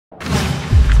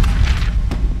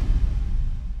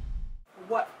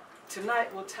what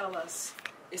tonight will tell us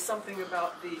is something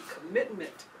about the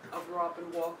commitment of Robin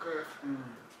Walker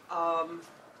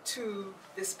to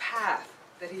this path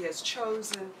that he has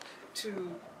chosen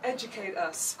to educate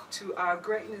us to our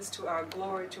greatness, to our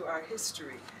glory, to our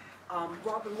history.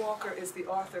 Robin Walker is the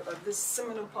author of this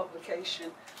seminal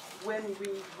publication, When We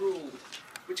Ruled,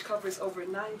 which covers over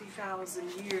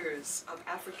 90,000 years of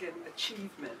African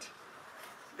achievement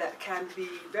that can be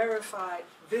verified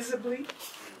visibly.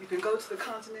 You can go to the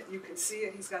continent, you can see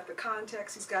it. He's got the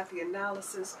context, he's got the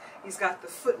analysis, he's got the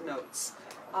footnotes.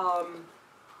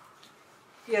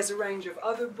 He has a range of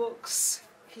other books.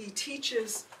 He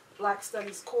teaches Black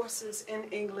Studies courses in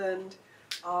England,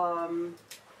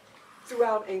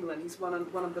 throughout England. He's one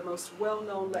of the most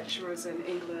well-known lecturers in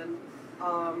England.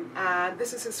 And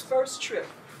this is his first trip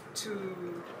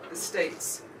to the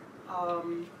States.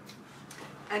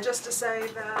 And just to say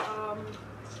that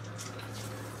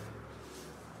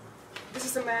this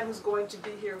is a man who's going to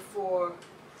be here for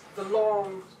the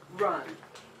long run.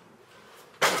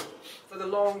 For the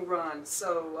long run.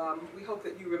 So we hope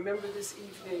that you remember this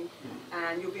evening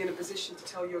and you'll be in a position to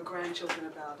tell your grandchildren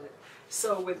about it.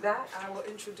 So with that, I will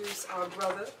introduce our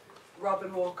brother,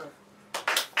 Robin Walker.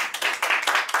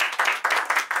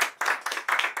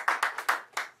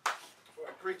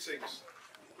 Well, greetings.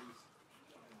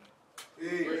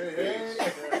 Hey.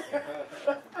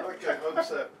 Okay, I'm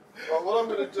set. Well, what I'm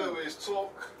going to do is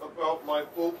talk about my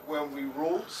book, When We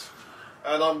Ruled,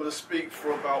 and I'm going to speak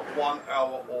for about 1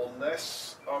 hour or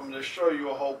less. I'm going to show you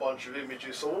a whole bunch of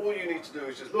images, so all you need to do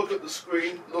is just look at the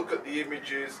screen, look at the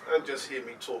images, and just hear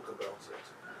me talk about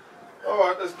it.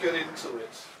 Alright, let's get into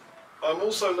it. I'm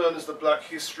also known as the Black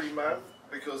History Man,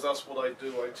 because that's what I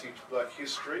do, I teach Black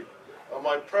History. And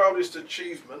my proudest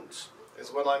achievement is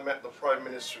when I met the Prime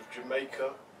Minister of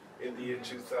Jamaica in the year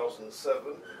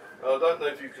 2007. And I don't know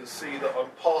if you can see that I'm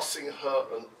passing her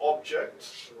an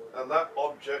object, and that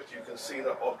object, you can see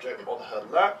that object on her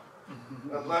lap,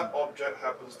 and that object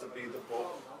happens to be the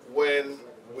book, When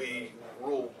We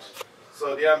Ruled.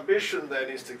 So the ambition then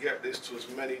is to get this to as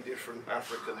many different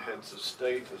African heads of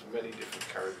state, as many different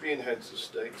Caribbean heads of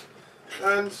state,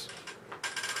 and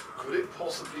could it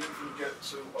possibly even get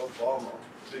to Obama?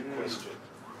 Big question.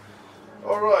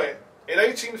 All right, in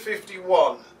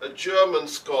 1851, a German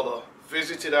scholar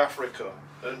visited Africa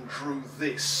and drew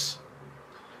this.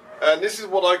 And this is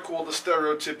what I call the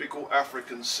stereotypical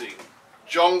African scene.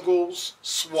 Jungles,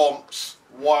 swamps,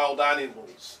 wild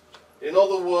animals. In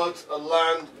other words, a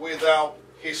land without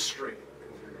history.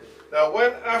 Now,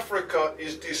 when Africa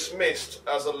is dismissed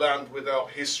as a land without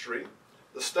history,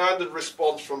 the standard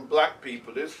response from black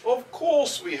people is, of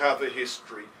course we have a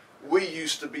history. We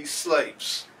used to be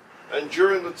slaves. And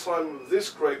during the time of this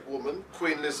great woman,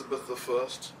 Queen Elizabeth I,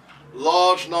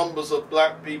 large numbers of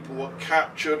black people were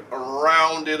captured and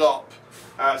rounded up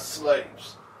as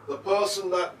slaves. The person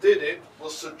that did it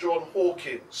was Sir John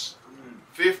Hawkins,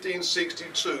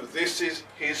 1562. This is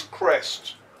his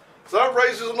crest. So that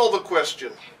raises another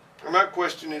question, and that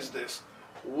question is this.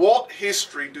 What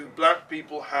history do black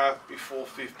people have before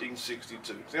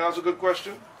 1562? Think that's a good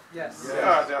question? Yes.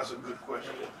 Yeah, I think that's a good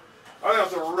question. I think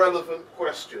that's a relevant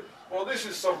question. Well, this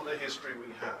is some of the history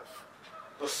we have.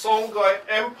 The Songhai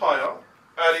Empire,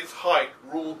 at its height,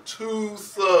 ruled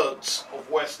 2/3 of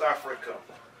West Africa.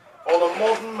 On a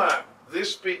modern map,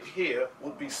 this bit here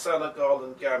would be Senegal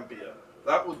and Gambia.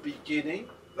 That would be Guinea,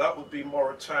 that would be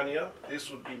Mauritania,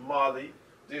 this would be Mali,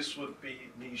 this would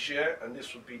be Niger, and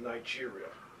this would be Nigeria.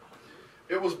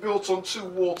 It was built on 2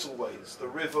 waterways, the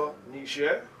river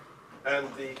Niger and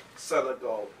the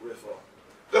Senegal River.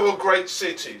 There were great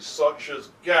cities such as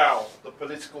Gao, the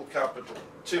political capital,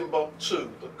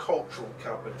 Timbuktu, the cultural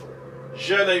capital.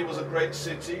 Djenné was a great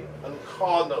city, and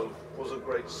Kano was a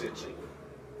great city.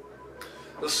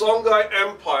 The Songhai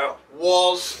Empire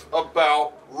was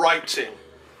about writing.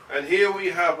 And here we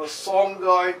have a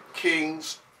Songhai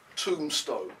king's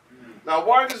tombstone. Now,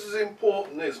 why this is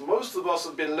important is most of us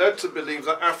have been led to believe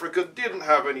that Africa didn't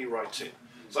have any writing.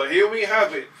 So here we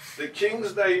have it. The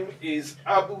king's name is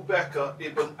Abu Bakr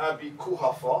ibn Abi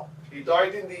Quhafa. He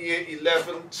died in the year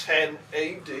 1110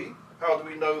 AD. How do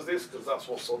we know this? Because that's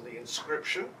what's on the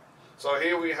inscription. So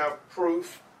here we have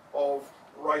proof of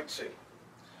writing.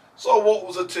 So what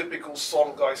was a typical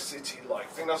Songhai city like?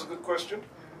 Think that's a good question?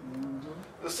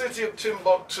 The city of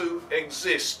Timbuktu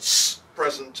exists,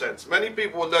 present tense. Many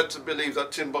people are led to believe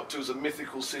that Timbuktu is a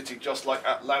mythical city just like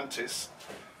Atlantis.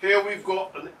 Here we've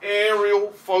got an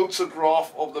aerial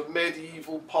photograph of the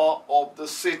medieval part of the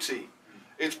city.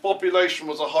 Its population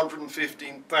was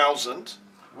 115,000,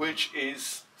 which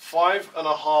is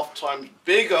 5.5 times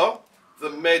bigger the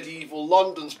medieval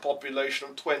London's population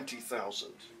of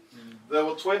 20,000. There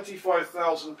were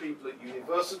 25,000 people at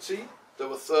university, there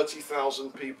were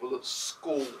 30,000 people at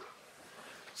school.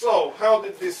 So, how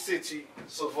did this city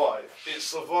survive? It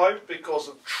survived because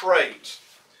of trade.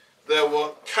 There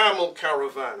were camel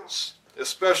caravans,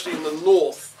 especially in the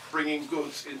north, bringing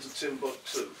goods into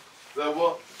Timbuktu. There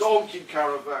were donkey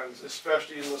caravans,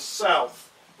 especially in the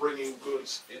south, bringing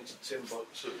goods into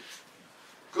Timbuktu.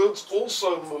 Goods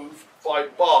also moved by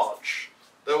barge.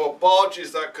 There were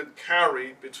barges that could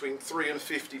carry between 3 and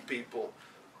 50 people,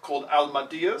 called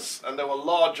almadiyas, and there were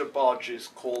larger barges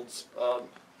called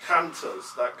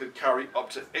canters that could carry up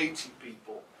to 80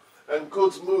 people. And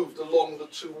goods moved along the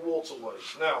two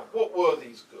waterways. Now, what were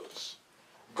these goods?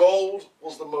 Gold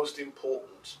was the most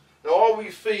important. Now, are we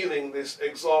feeling this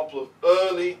example of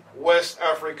early West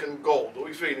African gold? Are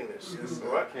we feeling this? Yes.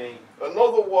 All right. Okay.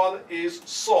 Another one is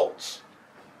salt.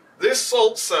 This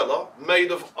salt cellar,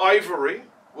 made of ivory,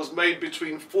 was made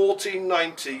between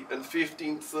 1490 and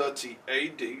 1530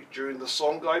 AD during the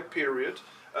Songhai period,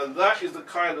 and that is the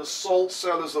kind of salt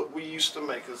cellars that we used to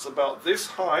make. It's about this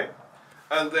high,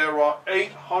 and there are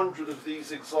 800 of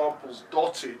these examples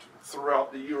dotted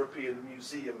throughout the European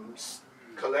museums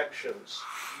collections.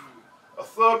 A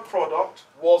third product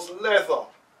was leather.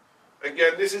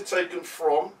 Again, this is taken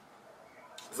from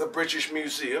the British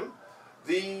Museum.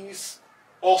 These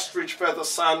ostrich feather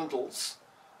sandals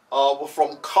were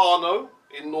from Kano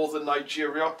in northern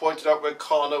Nigeria. I pointed out where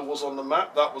Kano was on the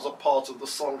map. That was a part of the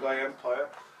Songhai Empire.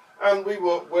 And we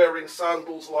were wearing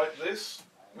sandals like this.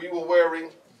 We were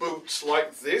wearing boots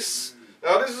like this.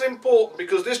 Now this is important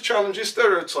because this challenges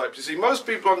stereotypes. You see, most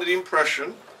people are under the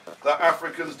impression that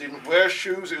Africans didn't wear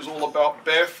shoes. It was all about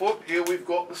barefoot. Here we've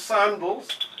got the sandals.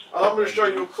 And I'm going to show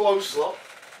you a close-up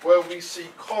where we see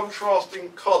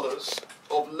contrasting colours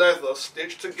of leather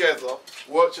stitched together,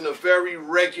 worked in a very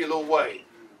regular way.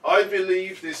 I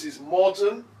believe this is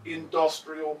modern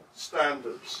industrial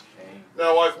standards.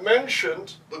 Now, I've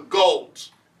mentioned the gold,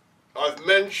 I've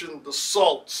mentioned the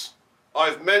salt,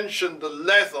 I've mentioned the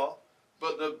leather,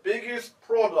 but the biggest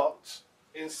product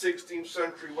in 16th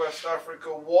century West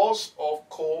Africa was, of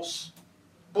course,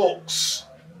 books.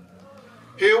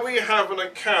 Here we have an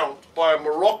account by a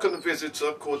Moroccan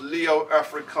visitor called Leo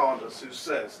Africanus, who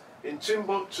says, in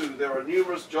Timbuktu there are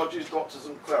numerous judges, doctors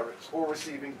and clerics, all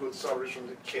receiving good salaries from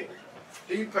the king.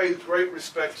 He pays great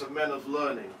respect to men of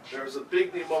learning. There is a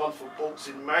big demand for books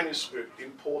in manuscript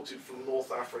imported from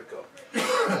North Africa.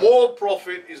 More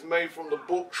profit is made from the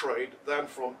book trade than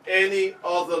from any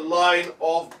other line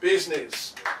of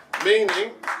business.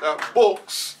 Meaning that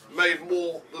books made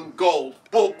more than gold,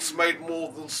 books made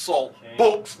more than salt,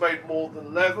 books made more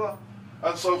than leather,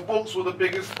 and so books were the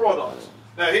biggest product.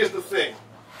 Now here's the thing.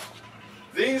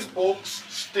 These books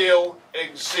still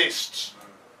exist.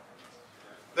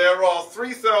 There are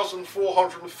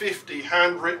 3,450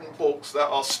 handwritten books that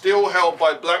are still held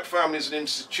by black families and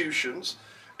institutions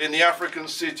in the African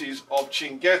cities of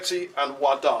Chingeti and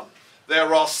Wadan.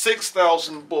 There are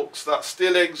 6,000 books that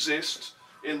still exist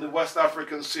in the West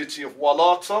African city of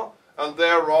Walata, and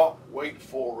there are, wait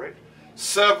for it,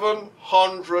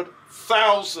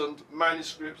 700,000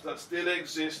 manuscripts that still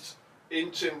exist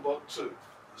in Timbuktu.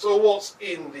 So what's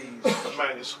in these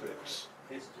manuscripts?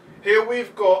 Here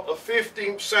we've got a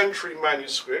 15th century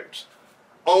manuscript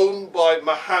owned by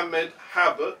Muhammad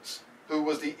Habbat, who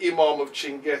was the Imam of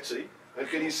Chingeti. And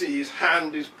can you see his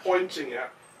hand is pointing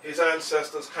at his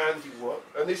ancestors' handiwork.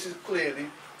 And this is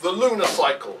clearly the lunar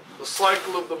cycle, the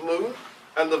cycle of the moon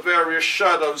and the various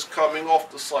shadows coming off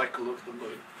the cycle of the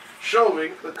moon,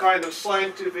 showing the kind of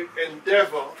scientific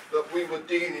endeavor that we were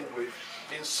dealing with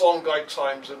in Songhai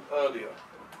times and earlier.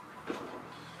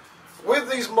 With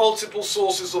these multiple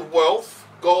sources of wealth,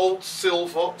 gold,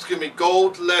 silver,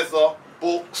 gold, leather,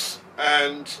 books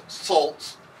and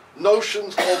salt,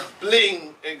 notions of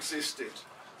bling existed.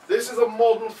 This is a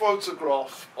modern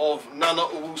photograph of Nana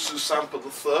Owusu Sampa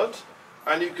III,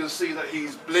 and you can see that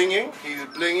he's blinging,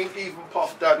 even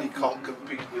Puff Daddy can't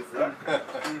compete with that.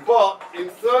 But in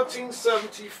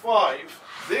 1375,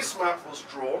 this map was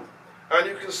drawn, and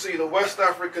you can see the West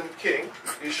African king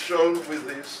is shown with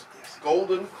his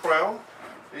golden crown,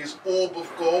 his orb of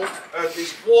gold, and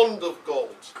his wand of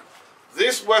gold.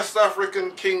 This West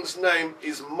African king's name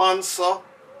is Mansa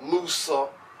Musa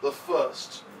I.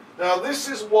 Now this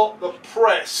is what the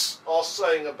press are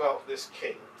saying about this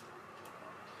king.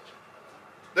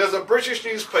 There's a British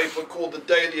newspaper called the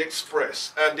Daily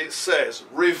Express, and it says,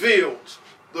 revealed,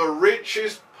 the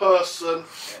richest person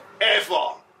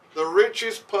ever. The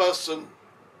richest person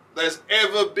there's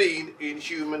ever been in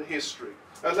human history.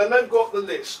 And then they've got the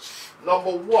list.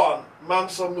 Number 1,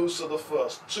 Mansa Musa I,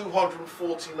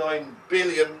 £249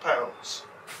 billion.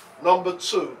 Number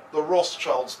 2, the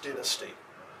Rothschilds dynasty,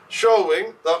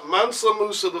 showing that Mansa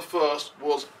Musa I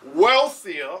was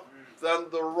wealthier than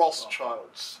the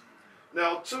Rothschilds.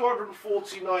 Now,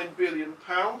 £249 billion,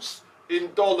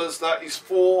 in dollars that is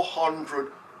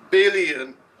 400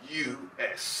 billion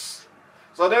US.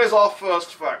 So there's our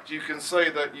first fact. You can say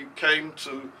that you came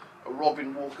to a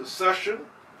Robin Walker session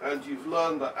and you've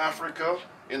learned that Africa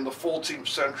in the 14th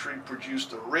century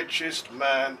produced the richest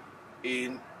man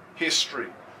in history.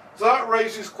 So that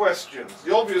raises questions.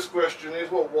 The obvious question is,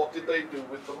 well, what did they do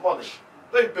with the money?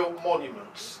 They built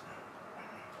monuments.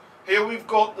 Here we've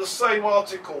got the same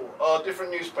article, a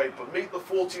different newspaper. Meet the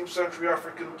 14th century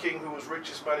African king who was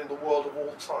richest man in the world of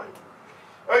all time.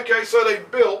 Okay, so they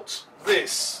built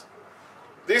this.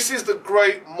 This is the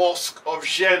Great Mosque of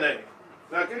Djenné.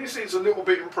 Now, can you see it's a little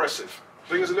bit impressive?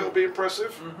 Think it's a little bit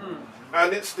impressive? Mm-hmm.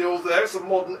 And it's still there. It's a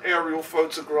modern aerial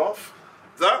photograph.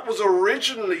 That was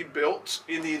originally built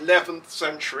in the 11th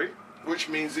century, which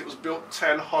means it was built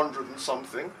 1000 and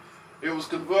something. It was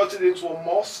converted into a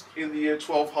mosque in the year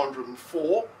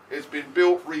 1204. It's been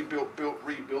built, rebuilt,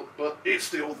 but it's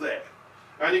still there.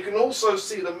 And you can also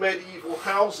see the medieval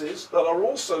houses that are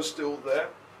also still there,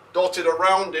 dotted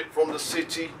around it from the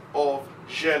city of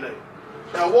Djenné.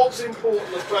 Now, what's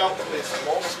important about this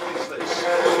mosque is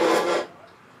this.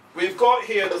 We've got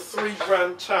here the 3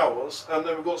 grand towers, and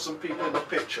then we've got some people in the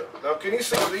picture. Now, can you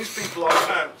see these people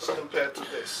are ants compared to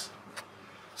this?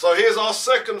 So here's our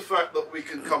second fact that we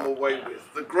can come away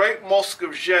with. The Great Mosque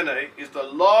of Djenné is the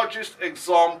largest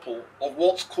example of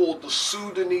what's called the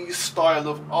Sudanese style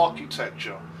of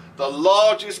architecture, the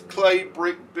largest clay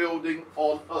brick building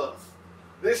on earth.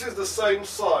 This is the same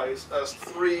size as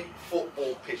 3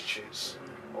 football pitches.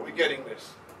 Are we getting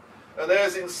this? And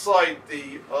there's inside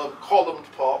the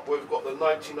columned part where we've got the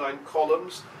 99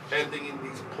 columns ending in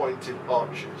these pointed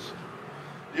arches.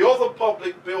 The other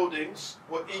public buildings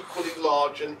were equally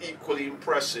large and equally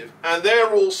impressive, and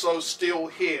they're also still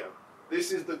here.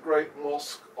 This is the Great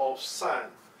Mosque of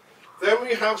Sand. Then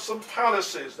we have some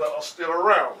palaces that are still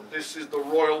around. This is the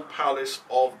Royal Palace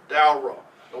of Daura.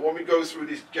 And when we go through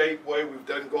this gateway, we've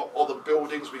then got other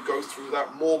buildings. We go through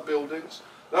that, more buildings.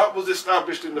 That was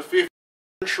established in the 5th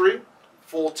century,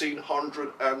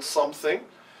 1400 and something.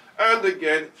 And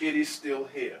again, it is still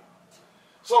here.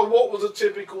 So what was a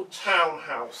typical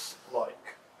townhouse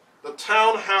like? The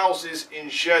townhouses in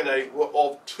Djenné were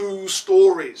of 2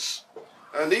 stories.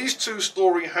 And these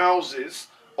 2-story houses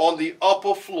on the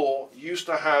upper floor used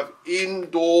to have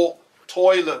indoor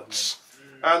toilets.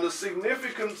 And the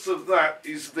significance of that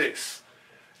is this.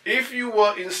 If you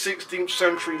were in 16th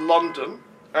century London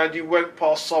and you went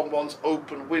past someone's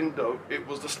open window, it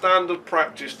was the standard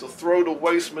practice to throw the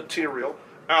waste material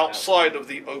outside of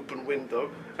the open window,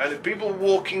 and if people were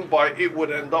walking by, it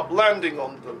would end up landing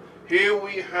on them. Here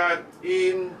we had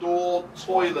indoor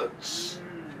toilets.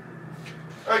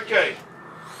 Okay,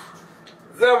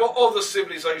 there were other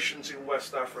civilizations in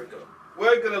West Africa.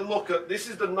 We're going to look at, this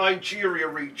is the Nigeria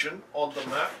region on the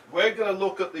map. We're going to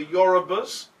look at the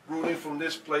Yorubas, ruling from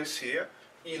this place here,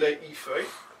 Ile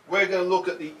Ife. We're going to look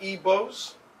at the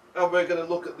Igbos, and we're going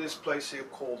to look at this place here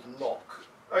called Nok.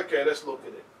 Okay, let's look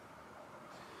at it.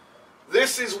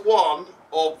 This is one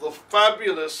of the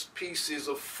fabulous pieces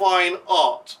of fine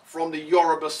art from the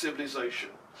Yoruba civilization.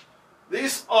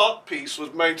 This art piece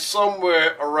was made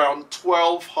somewhere around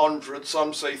 1200,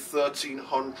 some say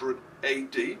 1300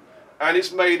 AD, and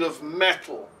it's made of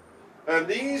metal. And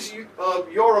these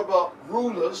Yoruba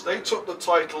rulers, they took the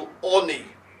title Oni.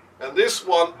 And this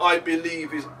one, I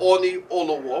believe, is Oni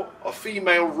Olowo, a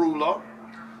female ruler.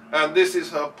 And this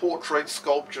is her portrait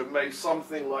sculpture made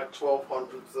something like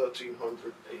 1200,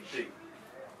 1300 AD.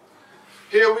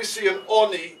 Here we see an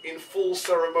Oni in full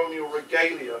ceremonial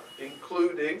regalia,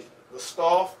 including the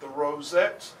staff, the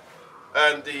rosette,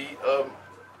 and the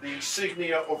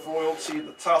insignia of royalty,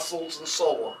 the tassels, and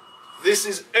so on. This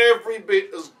is every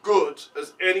bit as good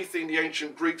as anything the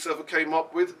ancient Greeks ever came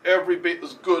up with, every bit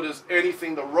as good as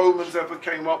anything the Romans ever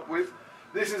came up with.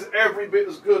 This is every bit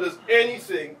as good as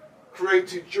anything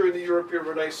created during the European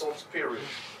Renaissance period.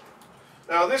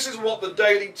 Now, this is what the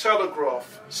Daily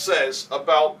Telegraph says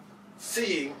about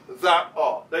seeing that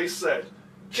art. They said,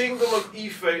 Kingdom of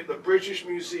Ife, the British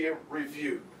Museum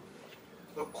Review.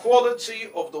 The quality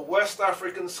of the West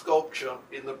African sculpture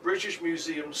in the British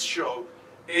Museum's show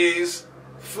is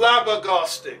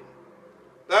flabbergasting.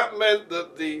 That meant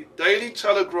that the Daily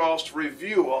Telegraph's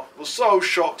reviewer was so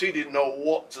shocked he didn't know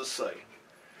what to say.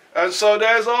 And so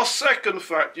there's our second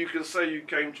fact. You can say you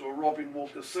came to a Robin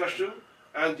Walker session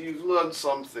and you've learned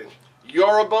something.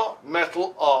 Yoruba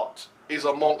metal art is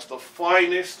amongst the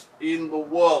finest in the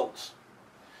world.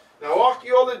 Now,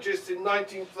 archaeologists in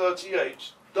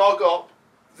 1938 dug up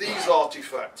these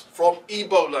artifacts from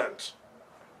Igbo land.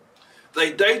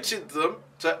 They dated them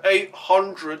to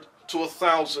 800 to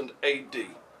 1000 AD,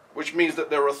 which means that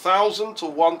they're 1000 to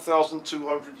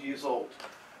 1200 years old.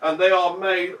 And they are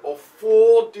made of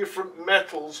 4 different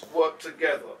metals worked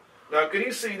together. Now, can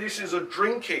you see this is a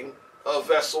drinking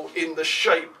vessel in the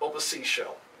shape of a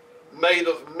seashell, made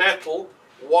of metal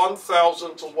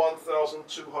 1000 to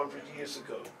 1200 years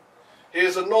ago.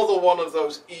 Here's another one of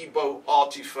those Igbo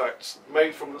artifacts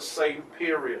made from the same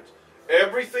period.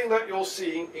 Everything that you're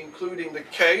seeing, including the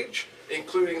cage,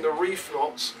 including the reef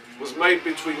knots, was made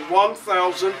between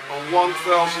 1000 and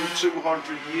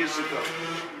 1200 years ago.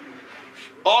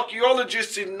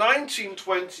 Archaeologists in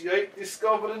 1928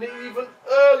 discovered an even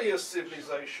earlier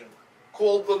civilization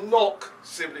called the Nok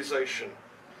civilization.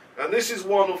 And this is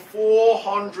one of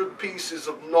 400 pieces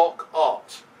of Nok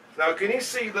art. Now, can you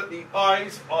see that the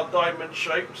eyes are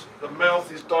diamond-shaped, the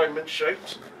mouth is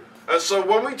diamond-shaped? And so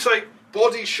when we take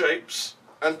body shapes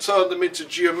and turn them into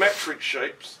geometric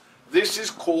shapes, this is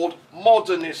called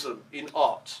modernism in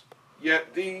art.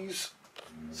 Yet these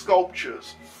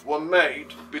sculptures were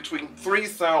made between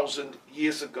 3,000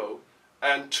 years ago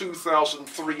and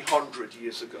 2,300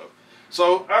 years ago.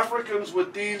 So Africans were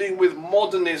dealing with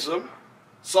modernism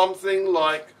something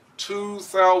like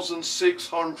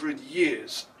 2,600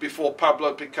 years before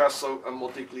Pablo Picasso and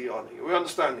Modigliani. Are we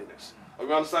understanding this? Are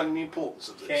we understanding the importance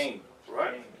of this? Kane.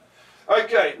 Right?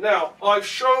 Okay, now I've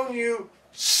shown you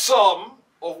some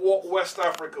of what West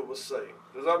Africa was saying.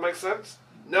 Does that make sense?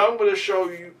 Now I'm going to show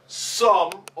you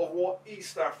some of what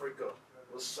East Africa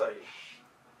was saying.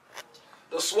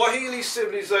 The Swahili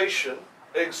civilization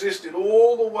existed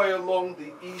all the way along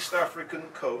the East African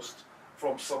coast,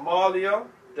 from Somalia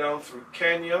down through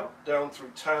Kenya, down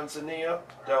through Tanzania,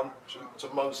 down to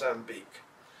Mozambique.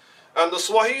 And the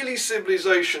Swahili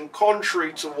civilization,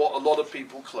 contrary to what a lot of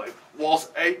people claim, was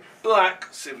a black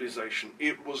civilization.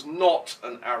 It was not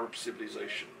an Arab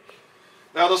civilization.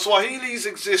 Now, the Swahilis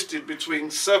existed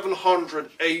between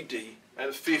 700 AD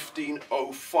and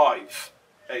 1505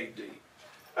 AD.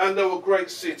 And there were great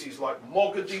cities like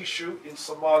Mogadishu in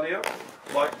Somalia,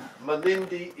 like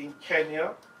Malindi in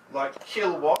Kenya, like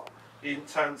Kilwa in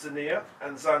Tanzania,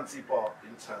 and Zanzibar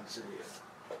in Tanzania.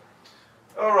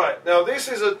 All right, now this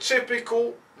is a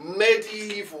typical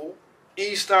medieval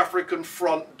East African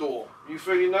front door. You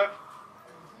feeling that?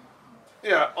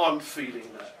 Yeah, I'm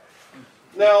feeling that.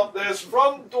 Now, there's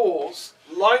front doors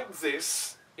like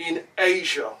this in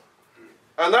Asia.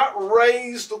 And that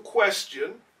raised the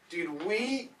question, did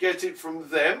we get it from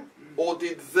them or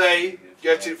did they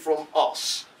get it from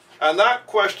us? And that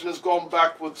question has gone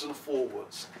backwards and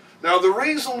forwards. Now, the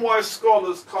reason why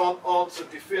scholars can't answer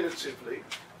definitively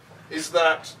is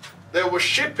that there was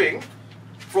shipping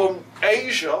from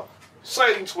Asia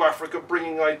sailing to Africa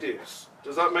bringing ideas.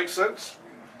 Does that make sense?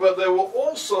 But there were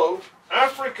also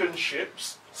African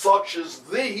ships, such as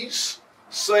these,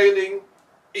 sailing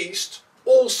east,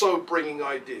 also bringing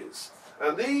ideas.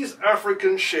 And these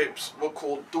African ships were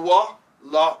called Dwa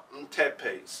La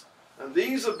Ntepes. And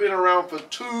these have been around for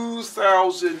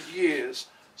 2,000 years,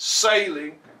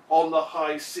 sailing on the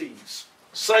high seas,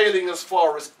 sailing as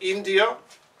far as India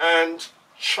and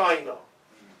China.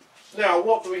 Now,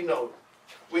 what do we know?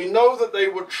 We know that they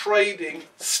were trading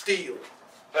steel.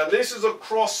 And this is a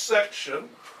cross-section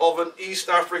of an East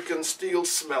African steel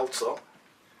smelter.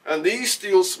 And these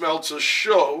steel smelters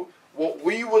show what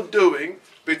we were doing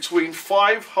between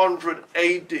 500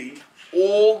 AD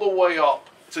all the way up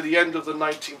to the end of the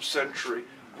 19th century.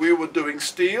 We were doing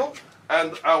steel,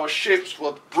 and our ships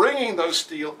were bringing those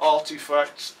steel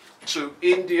artifacts to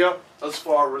India as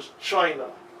far as China.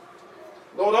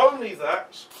 Not only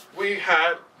that, we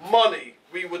had money.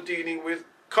 We were dealing with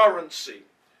currency.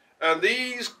 And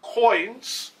these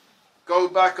coins go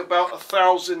back about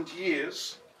 1,000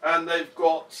 years, and they've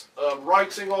got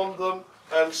writing on them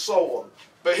and so on.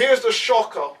 But here's the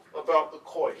shocker about the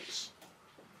coins.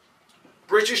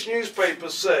 British newspaper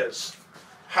says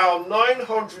how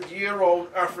 900-year-old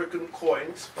African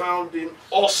coins found in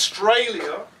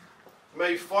Australia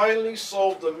may finally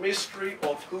solve the mystery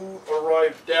of who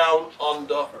arrived down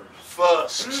under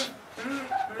first.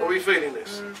 Are we feeling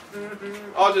this?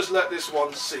 I'll just let this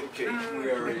one sink in.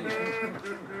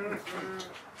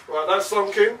 Right, that's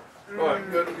sunk in.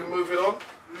 Right, good, we can move it on.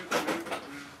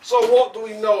 So what do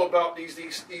we know about these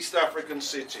East African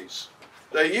cities?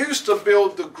 They used to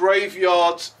build the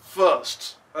graveyards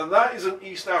first, and that is an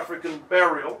East African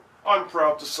burial I'm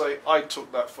proud to say I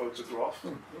took that photograph.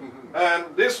 And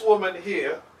this woman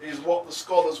here is what the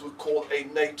scholars would call a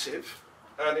native,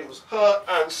 and it was her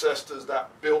ancestors that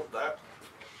built that.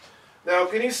 Now,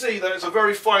 can you see that it's a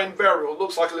very fine burial? It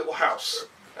looks like a little house.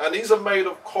 And these are made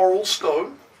of coral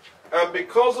stone. And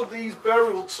because of these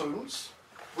burial tombs,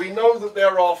 we know that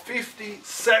there are 50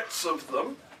 sets of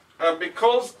them. And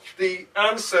because the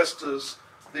ancestors,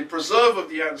 the preserve of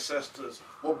the ancestors,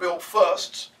 were built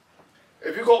first,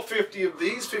 if you've got 50 of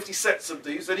these, 50 sets of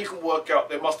these, then you can work out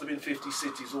there must have been 50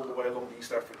 cities all the way along the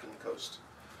East African coast.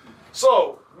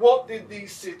 So, what did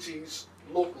these cities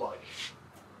look like?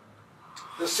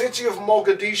 The city of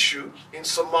Mogadishu in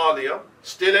Somalia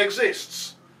still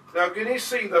exists. Now, can you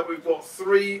see that we've got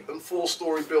 3- and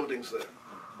 4-story buildings there?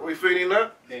 Are we feeling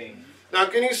that? Okay. Now,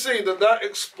 can you see that that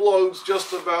explodes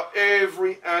just about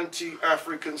every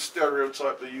anti-African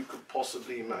stereotype that you could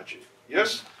possibly imagine?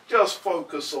 Yes? Just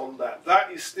focus on that.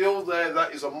 That is still there.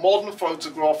 That is a modern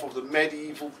photograph of the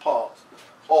medieval part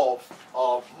of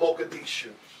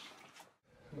Mogadishu.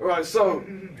 Right, so,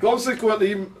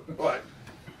 consequently, right.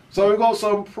 So we've got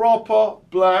some proper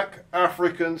black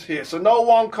Africans here. So no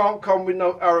one can't come with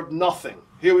no Arab nothing.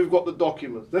 Here we've got the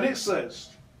documents. Then it says,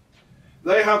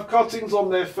 they have cuttings on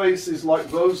their faces like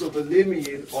those of the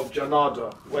Limian of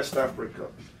Janada, West Africa.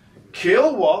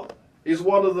 Kilwa is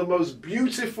one of the most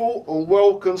beautiful and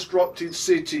well-constructed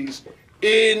cities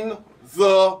in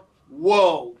the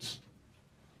world.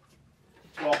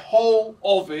 The whole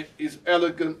of it is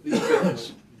elegantly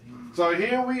built. So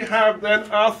here we have then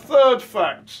our third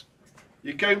fact.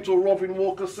 You came to a Robin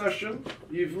Walker session.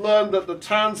 You've learned that the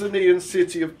Tanzanian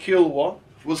city of Kilwa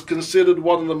was considered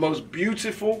one of the most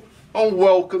beautiful and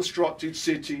well-constructed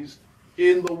cities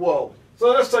in the world. So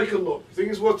let's take a look. Think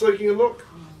it's worth taking a look?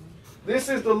 This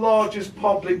is the largest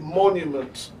public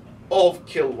monument of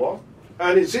Kilwa,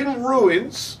 and it's in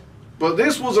ruins, but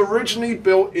this was originally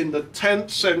built in the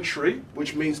 10th century,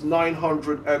 which means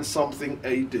 900 and something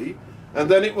AD. And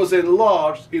then it was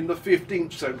enlarged in the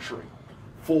 15th century,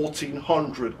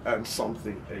 1400 and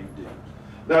something AD.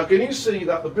 Now, can you see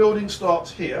that the building starts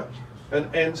here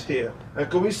and ends here? And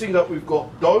can we see that we've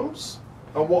got domes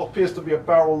and what appears to be a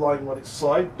barrel lying on its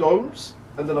side, domes,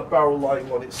 and then a barrel lying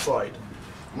on its side.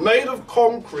 Made of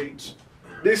concrete,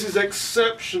 this is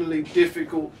exceptionally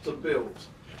difficult to build.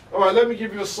 All right, let me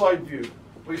give you a side view.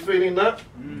 Are we feeling that?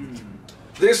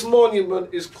 This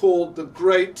monument is called the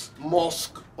Great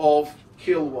Mosque of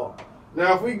Kilwa.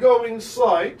 Now, if we go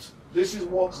inside, this is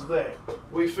what's there. Are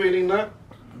we feeling that?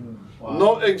 Wow.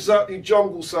 Not exactly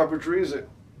jungle savagery, is it?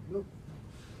 No.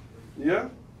 Yeah?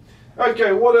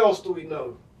 Okay, what else do we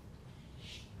know?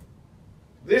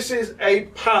 This is a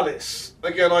palace.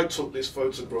 Again, I took this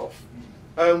photograph.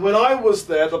 And when I was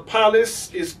there, the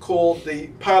palace is called the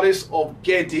Palace of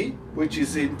Gedi, which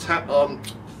is in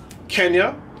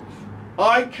Kenya.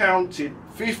 I counted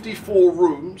 54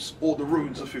 rooms, or the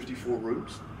ruins of 54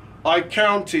 rooms. I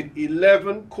counted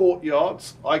 11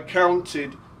 courtyards. I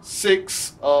counted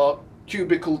 6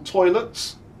 cubicle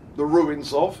toilets, the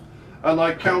ruins of, and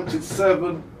I counted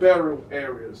 7 burial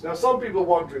areas. Now, some people are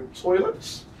wondering,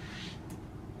 toilets?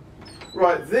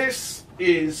 Right, this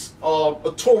is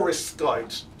a tourist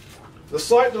guide. The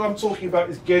site that I'm talking about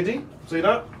is Gedi. See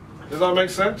that? Does that make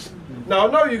sense? Now,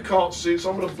 I know you can't see, so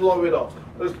I'm going to blow it up.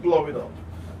 Let's blow it up.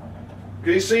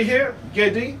 Can you see here?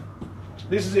 Gedi.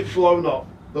 This is it blown up.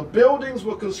 The buildings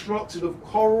were constructed of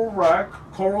coral rag,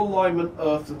 coral lime and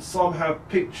earth, and some have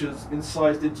pictures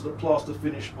incised into the plaster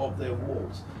finish of their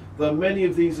walls. Though many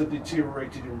of these have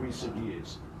deteriorated in recent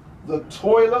years. The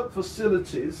toilet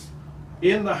facilities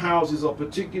in the houses are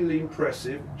particularly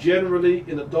impressive, generally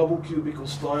in a double cubicle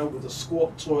style with a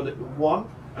squat toilet in one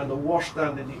and a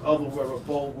washstand in the other where a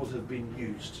bowl would have been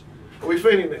used. Are we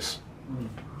feeling this?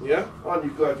 Yeah? Aren't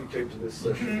you glad you came to this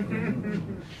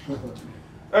session?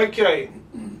 Okay.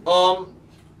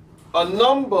 A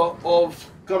number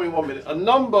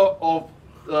of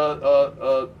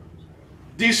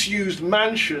disused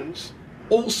mansions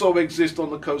also exist on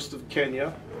the coast of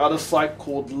Kenya at a site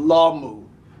called Lamu.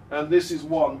 And this is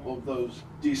one of those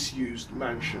disused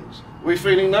mansions. Are we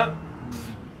feeling that?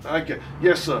 Okay.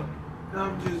 Yes, sir.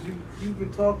 You've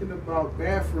been talking about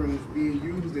bathrooms being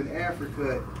used in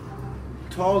Africa,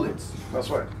 toilets. That's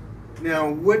right. Now,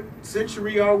 what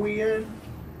century are we in?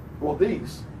 Well,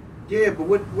 these. Yeah, but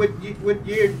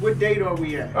what date are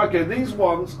we at? Okay, these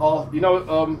ones are, you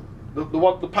know,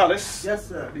 the palace. Yes,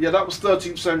 sir. Yeah, that was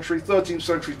 13th century,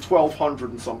 1200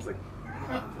 and something.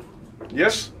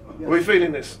 Yes? Yes. Are we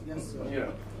feeling this? Yes, sir.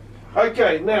 Yeah.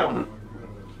 Okay, now,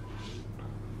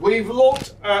 we've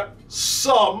looked at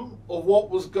some of what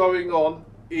was going on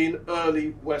in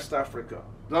early West Africa.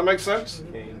 Does that make sense?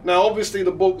 Okay. Now, obviously,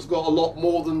 the book's got a lot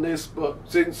more than this, but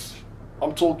since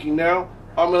I'm talking now,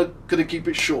 I'm going to keep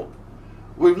it short.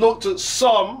 We've looked at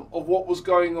some of what was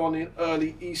going on in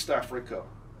early East Africa.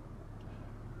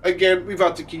 Again, we've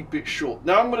had to keep it short.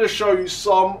 Now I'm going to show you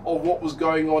some of what was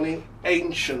going on in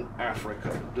ancient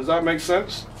Africa. Does that make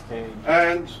sense? Okay.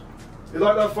 And you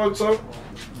like that photo?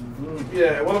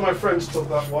 Yeah, one of my friends took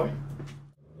that one.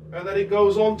 And then it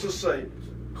goes on to say,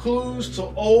 clues to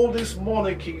oldest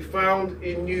monarchy found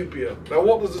in Nubia. Now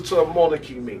what does the term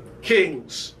monarchy mean?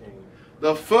 Kings.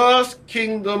 The first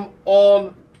kingdom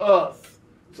on earth.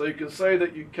 So you can say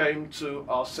that you came to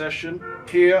our session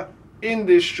here in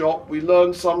this shop. We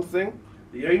learned something.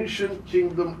 The ancient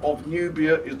kingdom of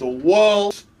Nubia is the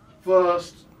world's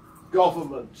first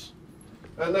government.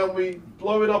 And then we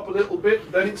blow it up a little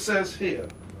bit. Then it says here,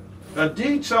 a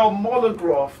detailed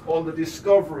monograph on the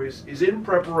discoveries is in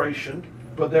preparation,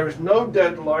 but there is no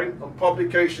deadline and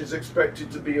publication is expected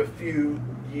to be a few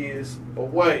years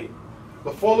away.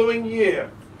 The following year,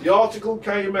 the article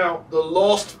came out, The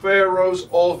Lost Pharaohs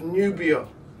of Nubia,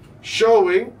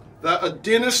 showing that a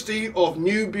dynasty of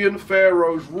Nubian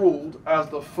pharaohs ruled as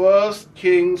the first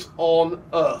kings on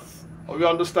earth. Are we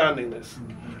understanding this?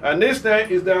 And this there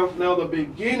is now the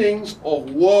beginnings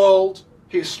of world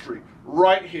history,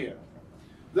 right here.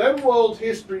 Then world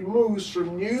history moves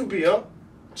from Nubia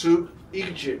to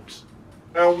Egypt,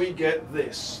 and we get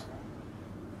this.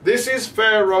 This is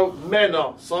Pharaoh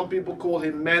Mena. Some people call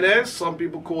him Menes, some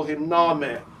people call him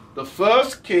Name, the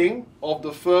first king of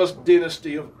the first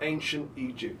dynasty of ancient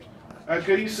Egypt. And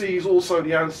can you see he's also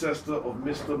the ancestor of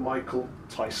Mr. Michael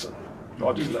Tyson.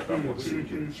 I'll just let that one see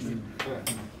you.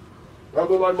 That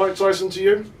look like Mike Tyson to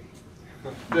you?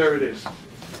 There it is.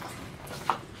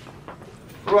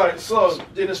 Right, so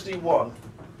Dynasty 1.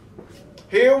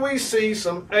 Here we see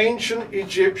some ancient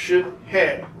Egyptian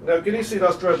hair. Now can you see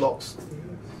that's dreadlocks?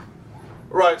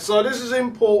 Right, so this is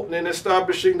important in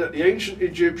establishing that the ancient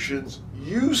Egyptians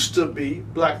used to be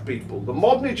black people. The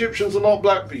modern Egyptians are not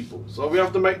black people, so we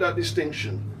have to make that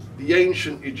distinction. The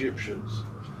ancient Egyptians.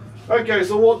 Okay,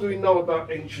 so what do we know about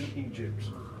ancient Egypt?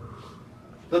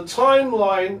 The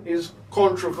timeline is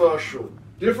controversial.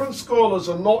 Different scholars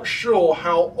are not sure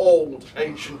how old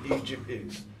ancient Egypt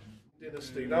is.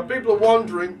 Dynasty. Now people are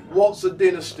wondering, what's a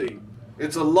dynasty?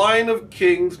 It's a line of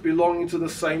kings belonging to the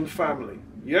same family.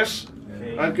 Yes?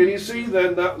 And can you see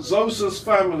then that Zosa's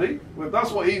family, well, if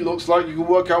that's what he looks like, you can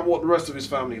work out what the rest of his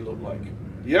family look like.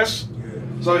 Yes?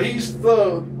 So he's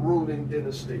third ruling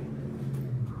dynasty.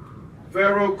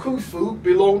 Pharaoh Khufu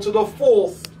belonged to the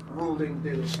fourth ruling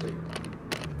dynasty.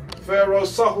 Pharaoh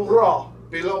Sahura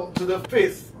belonged to the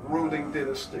fifth ruling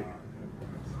dynasty.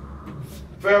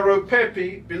 Pharaoh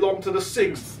Pepi belonged to the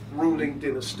sixth ruling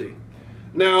dynasty.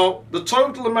 Now, the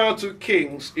total amount of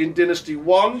kings in dynasty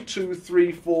 1, 2,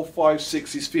 3, 4, 5,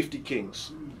 6 is 50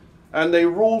 kings. And they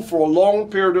ruled for a long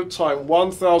period of time,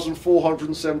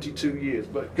 1,472 years.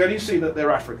 But can you see that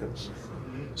they're Africans?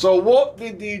 So what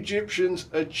did the Egyptians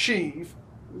achieve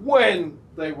when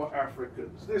they were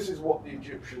Africans? This is what the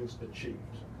Egyptians achieved.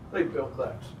 They built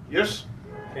that. Yes?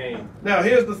 Okay. Now,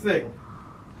 here's the thing.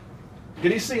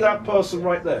 Can you see that person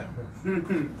right there?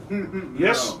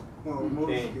 Yes?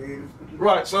 Okay.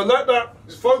 Right, so let that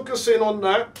focus in on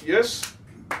that, yes?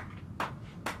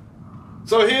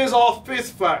 So here's our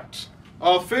fifth fact.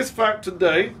 Our fifth fact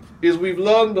today is we've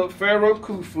learned that Pharaoh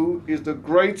Khufu is the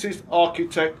greatest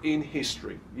architect in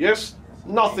history. Yes?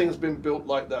 Nothing's been built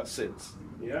like that since.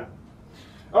 Yeah?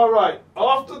 All right,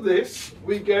 after this,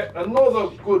 we get another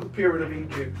good period of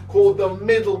Egypt called the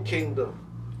Middle Kingdom,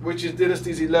 which is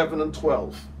dynasties 11 and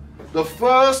 12. The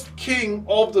first king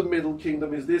of the Middle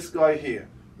Kingdom is this guy here,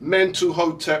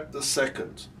 Mentuhotep II.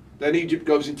 Then Egypt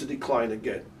goes into decline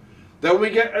again. Then we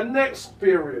get a next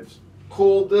period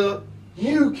called the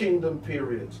New Kingdom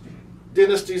period,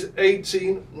 dynasties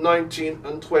 18, 19,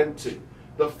 and 20.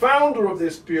 The founder of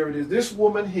this period is this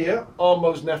woman here,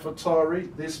 Ahmose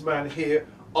Nefertari, this man here,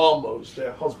 Ahmose,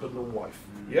 their husband and wife.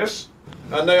 Yes?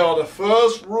 And they are the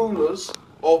first rulers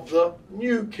of the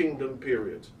New Kingdom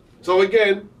period. So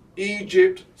again,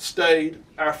 Egypt stayed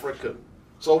African.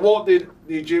 So what did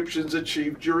the Egyptians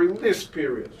achieve during this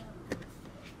period?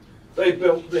 They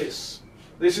built this.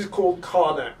 This is called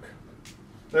Karnak.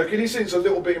 Now can you see it's a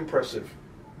little bit impressive?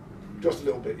 Just a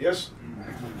little bit, yes?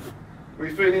 Are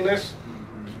you feeling this?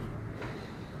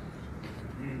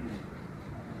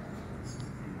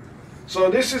 So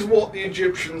this is what the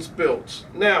Egyptians built.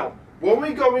 Now, when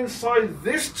we go inside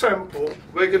this temple,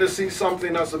 we're going to see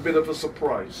something that's a bit of a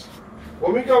surprise.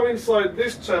 When we go inside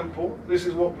this temple, this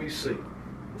is what we see.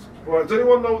 Right, does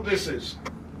anyone know what this is?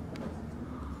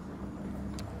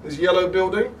 This yellow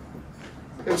building?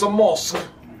 It's a mosque.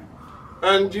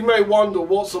 And you may wonder,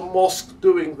 what's a mosque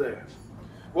doing there?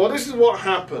 Well, this is what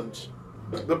happened.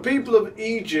 The people of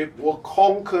Egypt were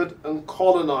conquered and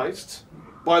colonized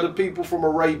by the people from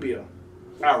Arabia,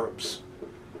 Arabs.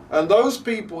 And those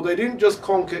people, they didn't just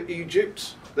conquer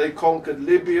Egypt, they conquered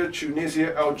Libya,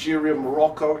 Tunisia, Algeria,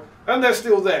 Morocco, and they're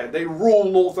still there. They rule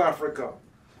North Africa.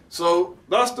 So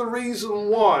that's the reason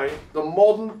why the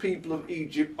modern people of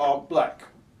Egypt are black.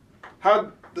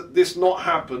 Had this not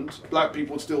happened, black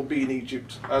people would still be in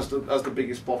Egypt as the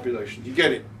biggest population. You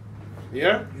get it?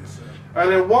 Yeah? Yes, sir.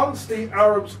 And then once the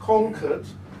Arabs conquered,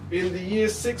 in the year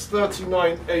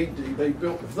 639 AD, they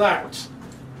built that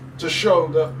to show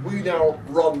that we now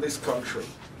run this country.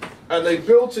 And they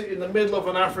built it in the middle of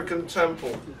an African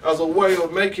temple as a way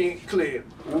of making it clear,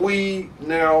 we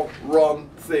now run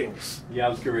things. Yeah, I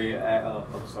was going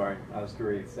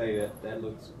to say that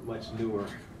looks much newer.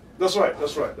 That's right,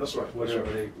 that's right, that's right. Whatever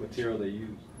material they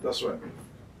use. That's right.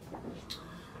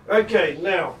 Okay,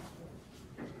 now,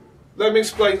 let me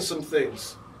explain some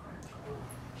things.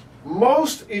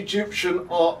 Most Egyptian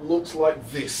art looks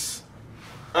like this.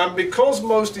 And because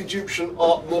most Egyptian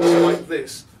art looks like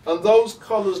this, and those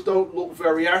colors don't look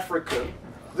very African,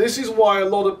 this is why a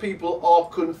lot of people are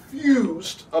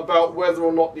confused about whether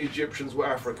or not the Egyptians were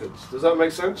Africans. Does that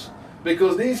make sense?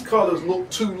 Because these colors look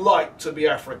too light to be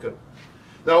African.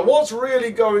 Now, what's really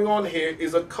going on here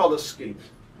is a color scheme.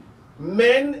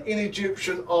 Men in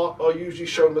Egyptian art are usually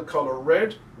shown the color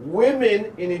red.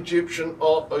 Women in Egyptian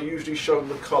art are usually shown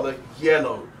the color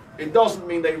yellow. It doesn't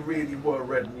mean they really were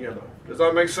red and yellow. Does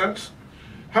that make sense?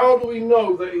 How do we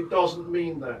know that it doesn't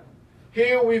mean that?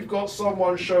 Here we've got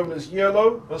someone shown as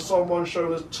yellow and someone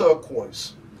shown as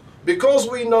turquoise. Because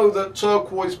we know that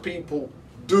turquoise people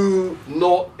do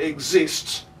not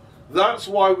exist, that's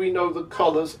why we know the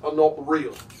colors are not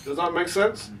real. Does that make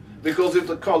sense? Because if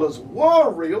the colors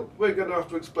were real, we're going to have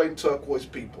to explain turquoise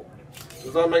people.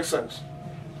 Does that make sense?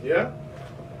 Yeah?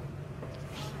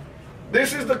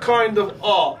 This is the kind of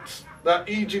art that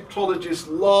Egyptologists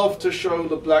love to show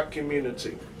the black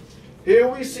community. Here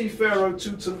we see Pharaoh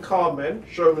Tutankhamen,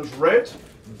 shown as red,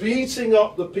 beating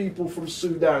up the people from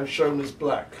Sudan, shown as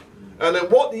black. And then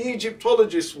what the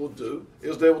Egyptologists will do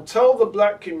is they will tell the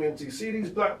black community, see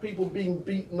these black people being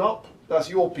beaten up? That's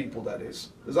your people, that is.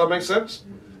 Does that make sense?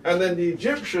 And then the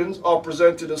Egyptians are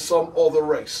presented as some other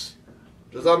race.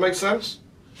 Does that make sense?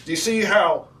 Do you see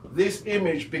how this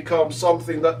image becomes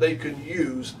something that they can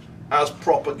use as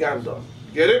propaganda?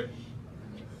 Get it?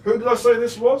 Who did I say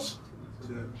this was?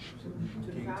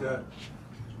 King Tut.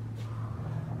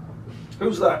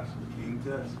 Who's that? King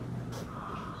Tut.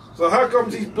 So how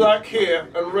comes he's black here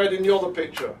and red in the other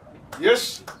picture?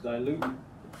 Yes? Dilute.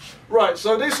 Right,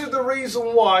 so this is the reason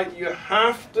why you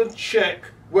have to check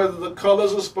whether the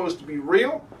colors are supposed to be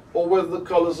real or whether the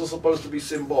colors are supposed to be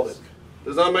symbolic.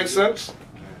 Does that make sense?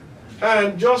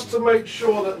 And just to make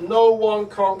sure that no one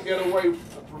can't get away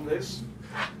from this,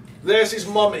 there's his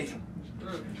mummy.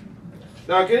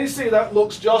 Now can you see that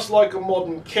looks just like a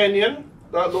modern Kenyan?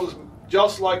 That looks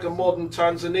just like a modern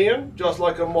Tanzanian, just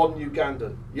like a modern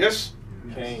Ugandan. Yes?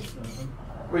 Okay.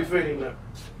 We're feeling that.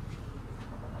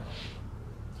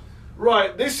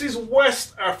 Right, this is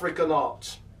West African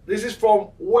art. This is from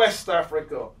West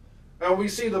Africa. And we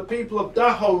see the people of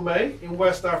Dahomey in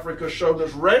West Africa shown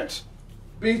as red,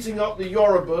 beating up the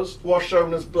Yorubas who are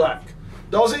shown as black.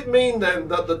 Does it mean then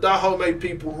that the Dahomey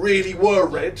people really were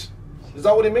red? Is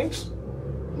that what it means?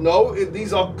 No,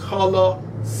 these are color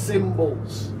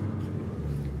symbols.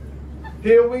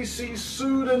 Here we see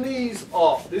Sudanese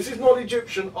art. This is not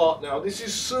Egyptian art now. This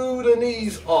is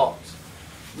Sudanese art.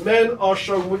 Men are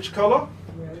shown which color?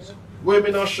 Red.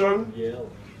 Women are shown? Yellow.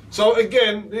 So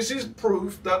again, this is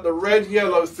proof that the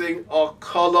red-yellow thing are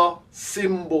color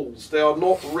symbols. They are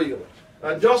not real.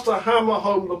 And just to hammer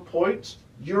home the point,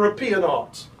 European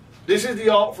art. This is the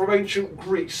art from ancient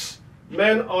Greece.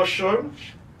 Men are shown.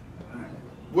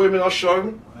 Women are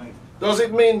shown. Does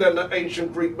it mean then that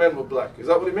ancient Greek men were black? Is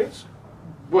that what it means?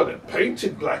 Well, they're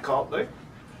painted black, aren't they?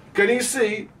 Can you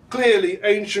see, clearly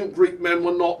ancient Greek men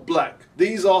were not black.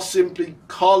 These are simply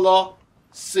color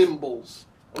symbols.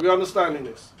 Are we understanding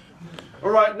this? All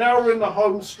right, now we're in the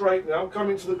home straight now. I'm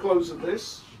coming to the close of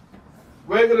this.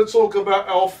 We're going to talk about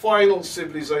our final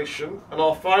civilization, and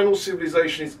our final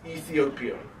civilization is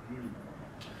Ethiopia.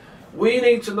 We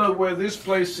need to know where this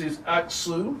place is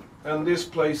Aksum, and this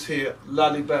place here,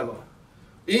 Lalibela.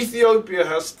 Ethiopia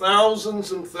has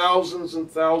thousands and thousands and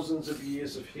thousands of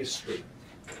years of history.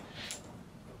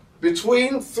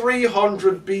 Between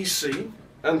 300 BC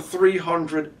and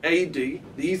 300 AD, the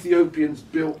Ethiopians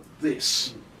built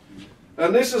this.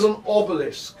 And this is an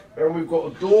obelisk. And we've got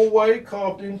a doorway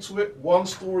carved into it, 1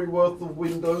 story worth of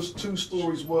windows, 2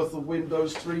 stories worth of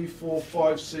windows, 3, 4,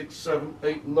 5, 6, 7,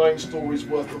 8, 9 stories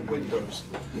worth of windows.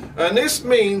 And this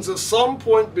means at some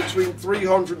point between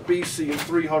 300 BC and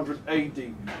 300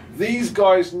 AD, these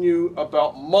guys knew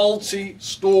about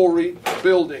multi-story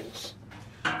buildings.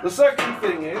 The second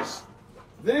thing is,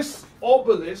 this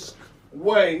obelisk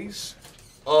weighs,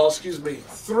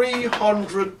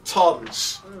 300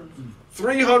 tons.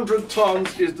 300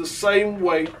 tons is the same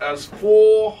weight as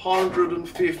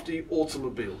 450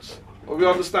 automobiles. Are we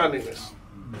understanding this?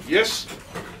 Yes?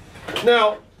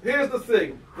 Now, here's the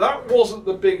thing. That wasn't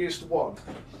the biggest one.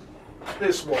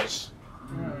 This was.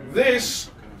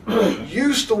 This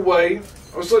used to weigh,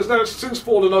 so it's now since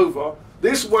fallen over,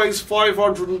 this weighs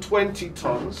 520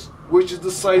 tons, which is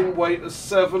the same weight as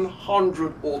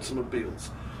 700 automobiles.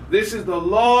 This is the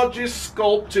largest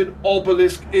sculpted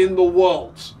obelisk in the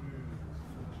world.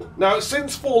 Now, it's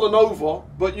since fallen over,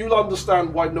 but you'll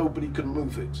understand why nobody can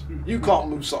move it. You can't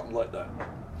move something like that.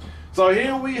 So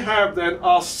here we have then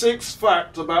our 6th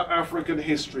fact about African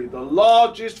history, the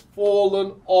largest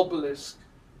fallen obelisk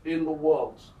in the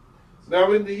world.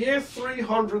 Now, in the year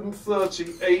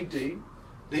 330 AD,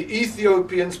 the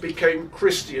Ethiopians became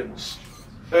Christians,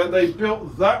 and they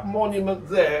built that monument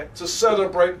there to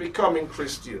celebrate becoming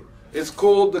Christian. It's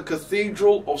called the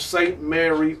Cathedral of St.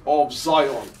 Mary of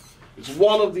Zion. It's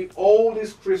one of the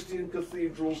oldest Christian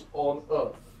cathedrals on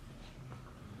earth.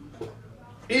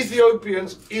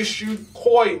 Ethiopians issued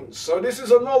coins. So this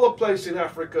is another place in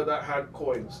Africa that had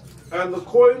coins. And the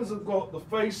coins have got the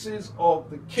faces of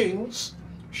the kings,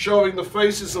 showing the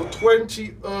faces of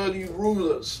 20 early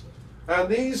rulers. And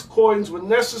these coins were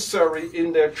necessary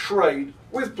in their trade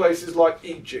with places like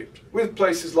Egypt, with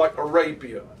places like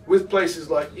Arabia, with places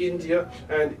like India,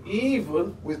 and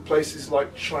even with places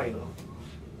like China.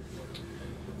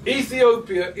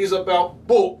 Ethiopia is about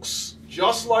books,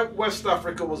 just like West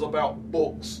Africa was about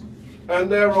books.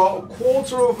 And there are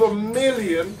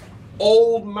 250,000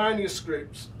 old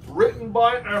manuscripts written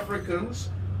by Africans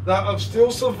that have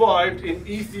still survived in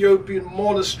Ethiopian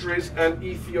monasteries and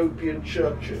Ethiopian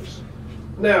churches.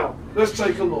 Now, let's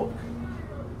take a look.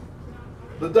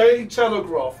 The Daily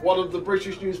Telegraph, one of the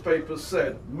British newspapers,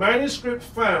 said, manuscript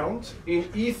found in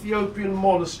Ethiopian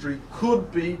monastery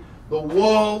could be the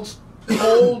world's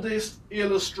oldest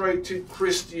illustrated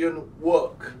Christian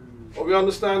work. Are we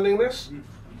understanding this?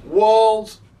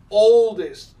 World's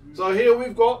oldest. So here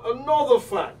we've got another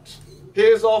fact.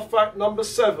 Here's our fact number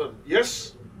 7.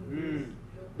 Yes?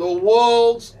 The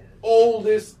world's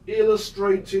oldest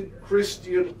illustrated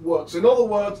Christian works. In other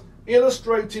words,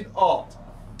 illustrated art,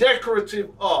 decorative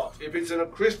art. If it's in a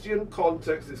Christian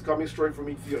context, it's coming straight from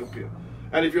Ethiopia.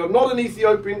 And if you're not an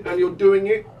Ethiopian and you're doing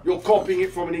it, you're copying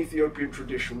it from an Ethiopian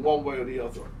tradition, one way or the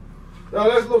other. Now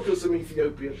let's look at some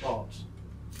Ethiopian art.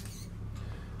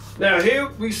 Now here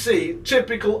we see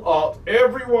typical art.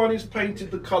 Everyone is painted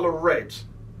the color red.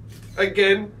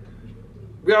 Again,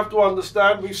 we have to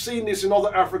understand, we've seen this in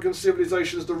other African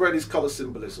civilizations, the red is color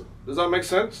symbolism. Does that make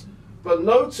sense? But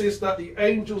notice that the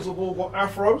angels have all got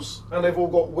afros and they've all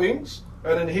got wings.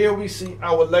 And then here we see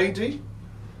Our Lady.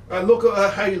 And look at her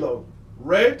halo.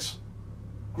 Red,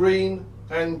 green,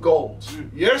 and gold.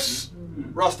 Yes?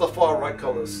 Rastafari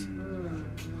colors.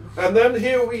 And then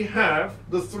here we have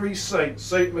the 3 saints.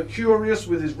 Saint Mercurius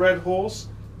with his red horse,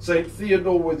 Saint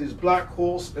Theodore with his black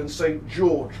horse, and Saint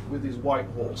George with his white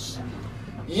horse.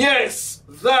 Yes,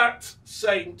 that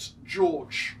Saint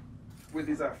George with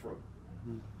his afro.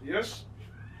 Yes?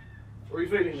 Are you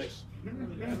feeling this?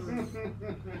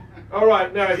 All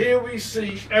right, now here we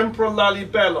see Emperor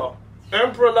Lalibela.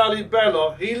 Emperor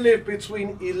Lalibela, he lived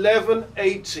between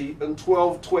 1180 and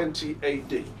 1220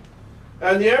 AD.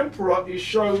 And the emperor is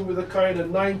shown with a kind of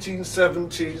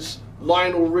 1970s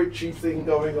Lionel Richie thing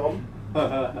going on.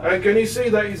 And can you see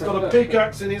that he's got a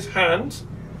pickaxe in his hand?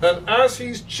 And as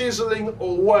he's chiseling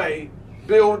away,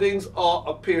 buildings are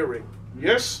appearing.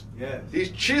 Yes? Yes.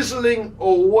 He's chiseling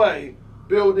away,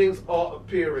 buildings are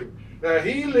appearing. Now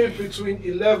he lived between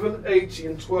 1180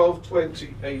 and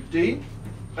 1220 AD.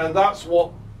 And that's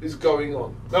what is going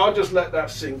on. Now I'll just let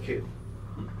that sink in.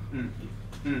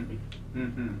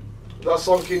 That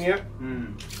sunk in yet?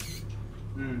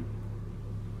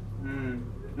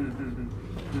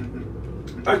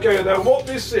 Okay, now what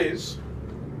this is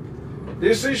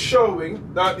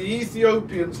showing that the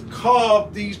Ethiopians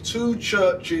carved these 2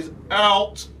 churches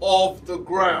out of the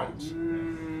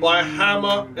ground by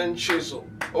hammer and chisel.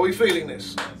 Are we feeling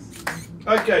this?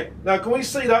 Okay, now can we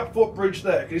see that footbridge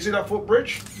there? Can you see that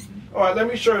footbridge? All right, let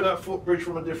me show you that footbridge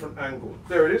from a different angle.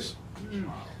 There it is.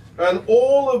 And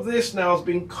all of this now has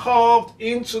been carved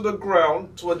into the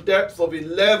ground to a depth of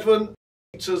 11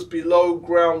 meters below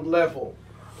ground level.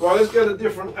 Right, let's get a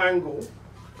different angle.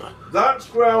 That's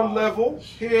ground level.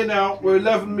 Here now, we're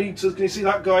 11 meters. Can you see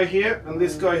that guy here and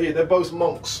this guy here? They're both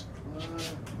monks.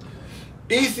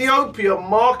 Ethiopia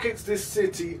markets this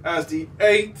city as the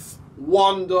 8th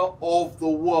wonder of the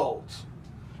world.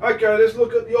 Okay, let's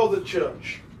look at the other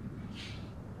church.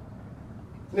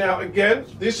 Now again,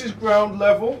 this is ground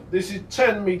level. This is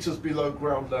 10 meters below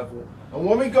ground level. And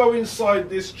when we go inside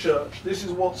this church, this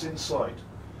is what's inside.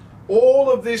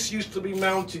 All of this used to be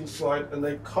mountainside, and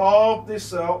they carved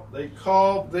this out. They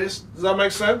carved this. Does that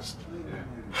make sense?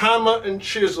 Hammer and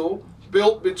chisel,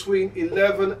 built between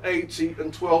 1180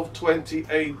 and 1220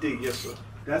 AD. Yes, sir.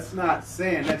 That's not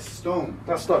sand, that's stone.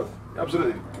 That's stone.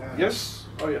 Absolutely. Yes?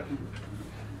 Oh, yeah.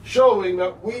 Showing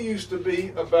that we used to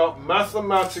be about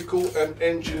mathematical and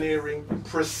engineering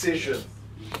precision.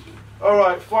 All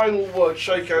right, final word,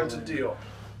 Sheikh Anta Diop.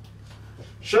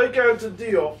 Sheikh Anta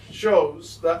Diop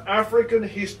shows that African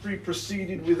history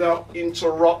proceeded without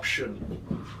interruption.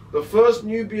 The first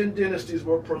Nubian dynasties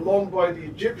were prolonged by the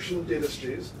Egyptian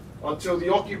dynasties until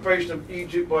the occupation of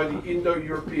Egypt by the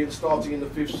Indo-Europeans starting in the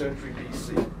 5th century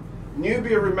BC.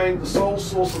 Nubia remained the sole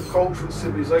source of culture and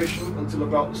civilization until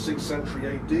about the 6th century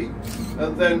AD,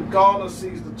 and then Ghana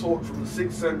seized the torch from the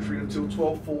 6th century until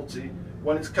 1240,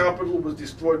 when its capital was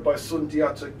destroyed by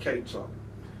Sundiata Keita.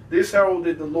 This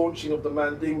heralded the launching of the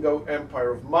Mandingo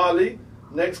Empire of Mali.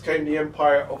 Next came the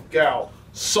Empire of Gao.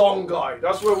 Songhai,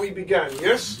 that's where we began,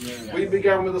 yes? Yeah. We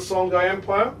began with the Songhai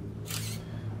Empire.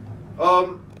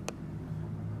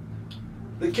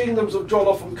 The kingdoms of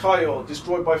Jolof and Cayor,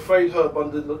 destroyed by Fade Herb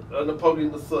under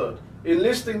Napoleon III. In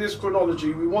listing this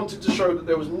chronology, we wanted to show that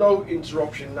there was no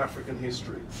interruption in African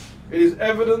history. It is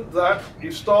evident that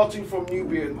if starting from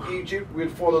Nubia and Egypt, we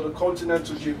had followed a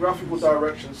continental geographical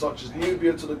direction such as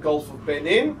Nubia to the Gulf of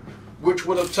Benin, which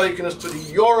would have taken us to the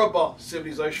Yoruba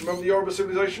civilization. Remember the Yoruba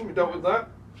civilization? We dealt with that.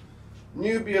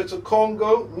 Nubia to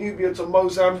Congo, Nubia to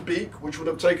Mozambique, which would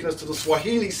have taken us to the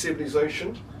Swahili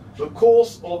civilization. The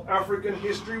course of African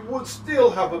history would still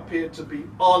have appeared to be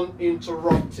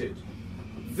uninterrupted.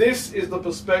 This is the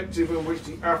perspective in which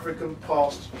the African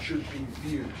past should be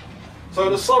viewed. So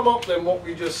to sum up then what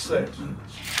we just said,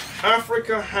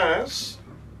 Africa has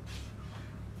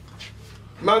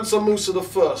Mansa Musa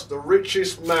I, the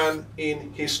richest man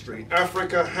in history.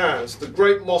 Africa has the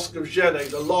Great Mosque of Djenné,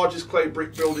 the largest clay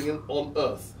brick building on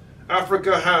earth.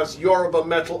 Africa has Yoruba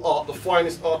metal art, the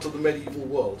finest art of the medieval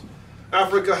world.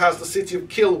 Africa has the city of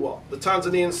Kilwa. The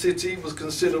Tanzanian city was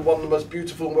considered one of the most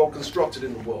beautiful and well constructed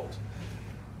in the world.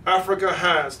 Africa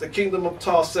has the kingdom of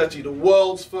Tarseti, the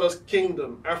world's first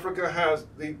kingdom. Africa has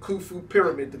the Khufu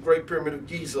pyramid, the Great Pyramid of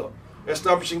Giza,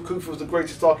 establishing Khufu as the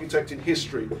greatest architect in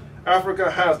history.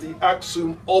 Africa has the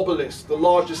Aksum obelisk, the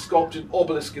largest sculpted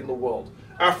obelisk in the world.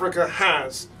 Africa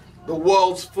has the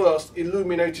world's first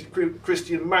illuminated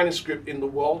Christian manuscript in the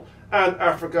world. And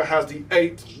Africa has the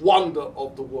 8th wonder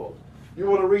of the world. You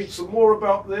want to read some more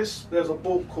about this? There's a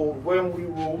book called When We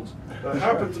Ruled that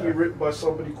happened to be written by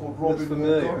somebody called Robin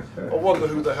Walker. I wonder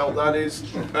who the hell that is.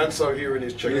 And so here it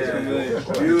is. Check it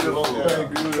out. Beautiful.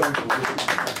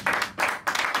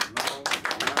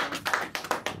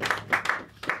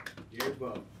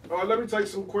 All right, let me take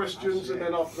some questions, and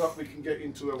then after that we can get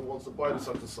into whoever wants to buy this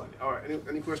up to say. All right,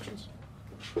 any questions?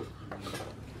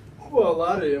 Well, a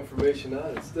lot of information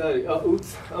I had studied. Oh,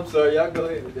 oops, I'm sorry, y'all go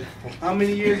ahead. How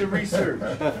many years of research?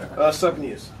 7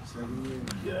 years. 7 years.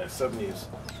 Yeah, 7 years.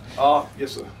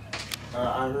 Yes, sir.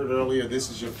 I heard earlier this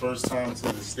is your first time to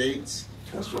the States.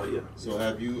 That's right, yeah. So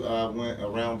have you went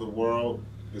around the world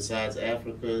besides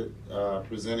Africa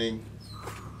presenting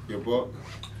your book?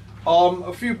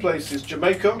 A few places.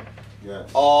 Jamaica. Yes.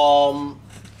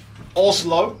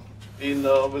 Oslo in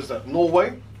what is that?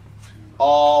 Norway.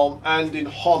 And in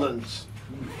Holland.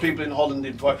 People in Holland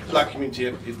invite black community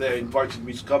there invited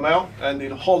me to come out, and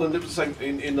in Holland it was the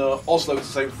same. In Oslo it's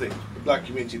the same thing. The black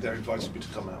community there invited me to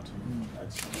come out.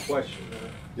 Question.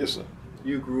 Yes, sir.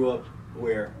 You grew up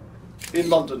where? In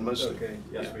London mostly. Okay,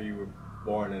 that's where you were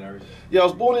born and everything. Yeah, I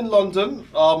was born in London.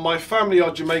 My family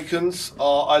are Jamaicans.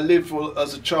 I lived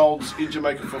as a child in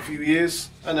Jamaica for a few years,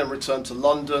 and then returned to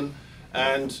London.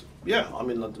 And yeah,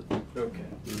 I'm in London. Okay.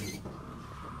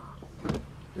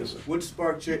 Yes, sir. What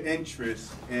sparked your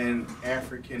interest in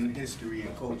African history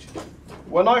and culture?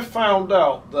 When I found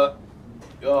out that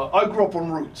I grew up on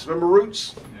Roots. Remember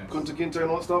Roots? Yes. Kunta Kinte and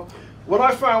all that stuff. When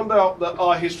I found out that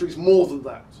our history is more than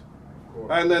that,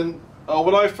 and then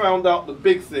when I found out the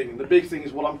big thing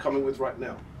is what I'm coming with right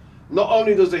now. not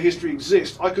only does the history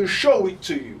exist, I can show it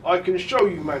to you. I can show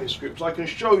you manuscripts. I can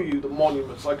show you the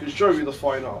monuments. I can show you the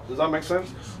fine art. Does that make sense?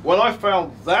 When I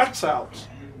found that out,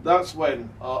 that's when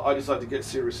I decided to get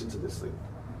serious into this thing.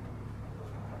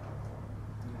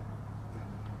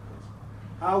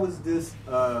 How is this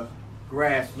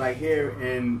grasped, like here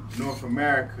in North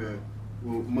America,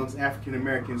 amongst African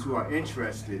Americans who are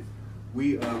interested?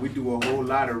 We do a whole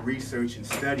lot of research and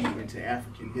study into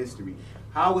African history.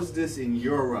 How is this in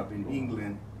Europe, in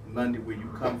England, London, where you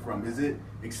come from? Is it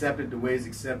accepted the way it's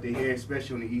accepted here,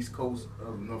 especially on the East Coast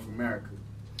of North America?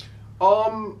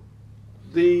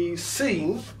 The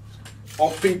scene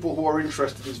of people who are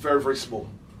interested is very, very small.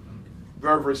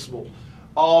 Very, very small.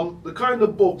 The kind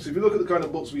of books, if you look at the kind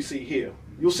of books we see here,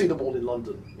 you'll see them all in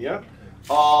London, yeah?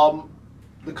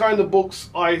 The kind of books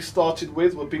I started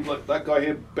with were people like that guy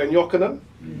here, Ben Yochanan.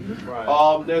 Mm-hmm.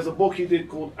 Right. There's a book he did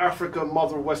called Africa,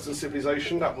 Mother of Western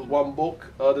Civilization. That was one book.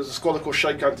 There's a scholar called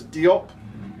Sheikh Anta Diop.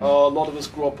 A lot of us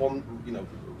grew up on,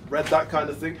 read that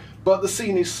kind of thing. But the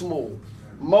scene is small.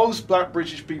 Most black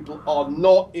British people are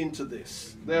not into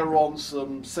this. They're on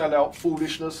some sellout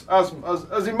foolishness, as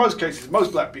in most cases,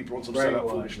 most black people are on some sellout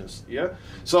foolishness. Yeah.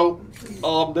 So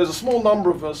there's a small number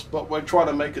of us, but we're trying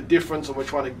to make a difference, and we're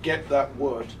trying to get that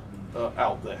word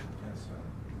out there.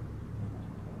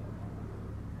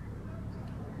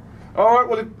 All right.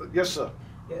 Well, yes, sir.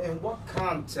 In what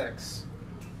context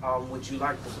would you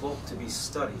like the book to be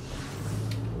studied?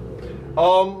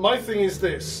 My thing is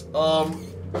this.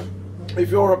 If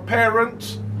you're a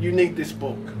parent, you need this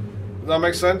book. Does that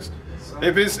make sense?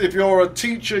 If you're a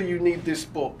teacher, you need this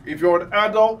book. If you're an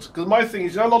adult, because my thing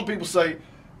is, a lot of people say,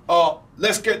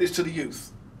 let's get this to the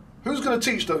youth. Who's going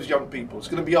to teach those young people? It's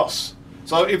going to be us.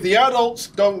 So if the adults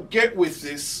don't get with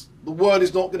this, the word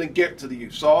is not going to get to the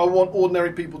youth. So I want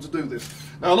ordinary people to do this.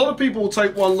 Now, a lot of people will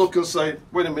take one look and say,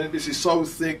 wait a minute, this is so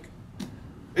thick.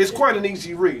 It's quite an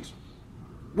easy read.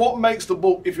 What makes the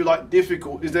book, if you like,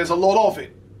 difficult is there's a lot of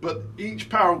it. But each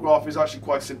paragraph is actually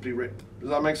quite simply written. Does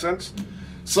that make sense?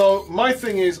 So my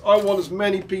thing is, I want as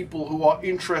many people who are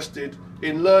interested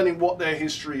in learning what their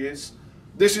history is.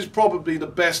 This is probably the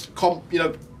best,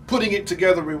 putting it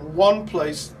together in one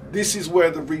place. This is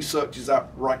where the research is at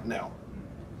right now.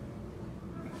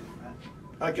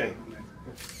 Okay.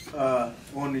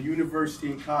 On the university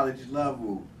and college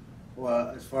level,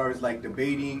 as far as like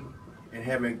debating and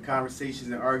having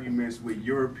conversations and arguments with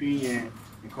European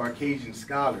and Caucasian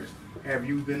scholars, have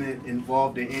you been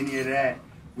involved in any of that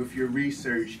with your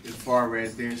research, as far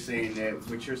as they're saying that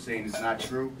what you're saying is not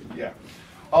true? Yeah.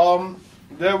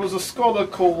 There was a scholar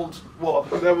called,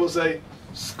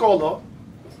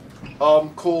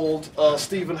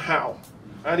 Stephen Howe,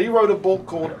 and he wrote a book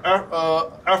called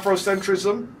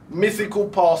Afrocentrism, Mythical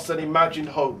Past and Imagined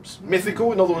Homes.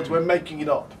 Mythical, in other words, we're making it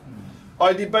up.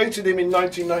 I debated him in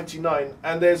 1999,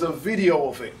 and there's a video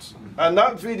of it. And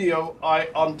that video, I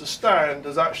understand,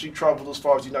 has actually traveled as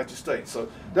far as the United States. So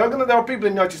there are people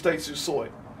in the United States who saw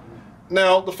it.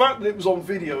 Now, the fact that it was on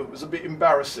video was a bit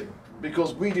embarrassing,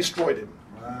 because we destroyed him.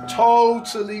 Wow.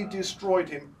 Totally destroyed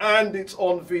him, and it's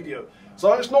on video.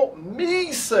 So it's not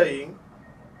me saying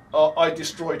I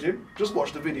destroyed him. Just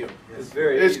watch the video.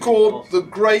 It's called The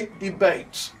Great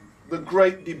Debate. The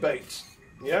Great Debate.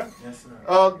 Yeah? Yes,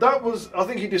 sir. That was, I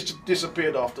think he just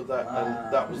disappeared after that,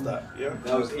 and that was that, yeah?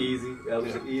 That was easy. That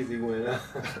was an easy win.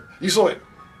 You saw it?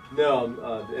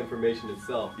 No, the information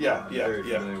itself. Yeah. A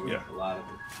lot of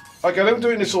it. Okay, let me do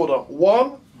it in this order.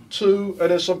 1, 2, and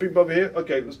then some people over here.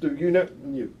 Okay, let's do you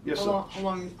and you. Yes, sir. How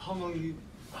long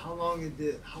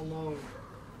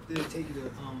did it take you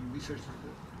to research this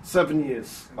book? 7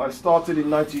 years. I started in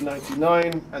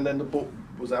 1999, and then the book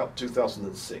was out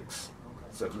 2006.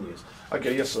 7 years.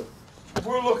 Okay, yes, sir.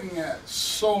 We're looking at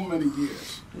so many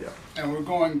years. Yeah. And we're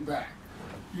going back.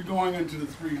 You're going into the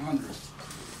 300s.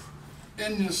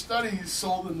 In your studies,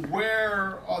 so then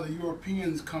where are the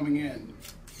Europeans coming in?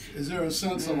 Is there a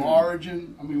sense of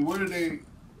origin? I mean, where do they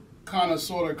kind of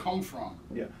sort of come from?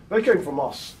 Yeah, they came from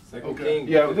us. Okay.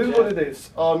 Yeah, this is what it is.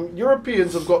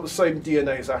 Europeans have got the same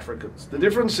DNA as Africans. The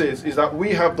difference is that we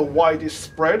have the widest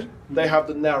spread, they have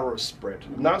the narrowest spread.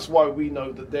 And that's why we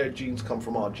know that their genes come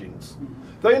from our genes.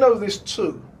 They know this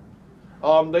too.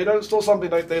 They don't, it's not something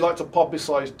they like to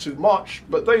publicize too much,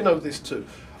 but they know this too.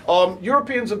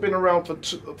 Europeans have been around for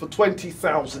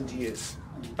 20,000 years.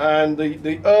 And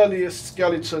the earliest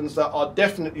skeletons that are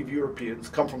definitely Europeans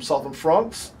come from southern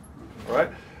France,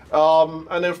 right?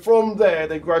 And then from there,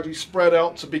 they gradually spread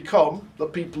out to become the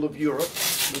people of Europe.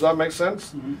 Does that make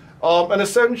sense? Mm-hmm. And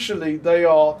essentially, they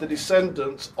are the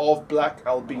descendants of black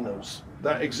albinos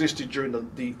that existed during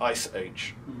the Ice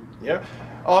Age. Mm-hmm. Yeah,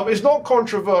 it's not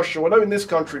controversial. I know in this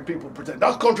country people pretend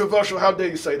that's controversial. How dare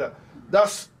you say that?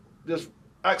 That's just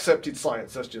accepted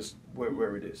science. That's just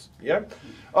where it is. Yeah.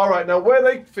 All right. Now where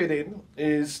they fit in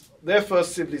is their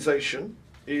first civilization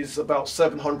is about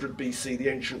 700 BC, the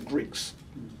ancient Greeks.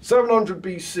 700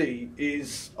 BC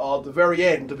is the very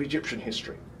end of Egyptian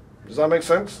history. Does that make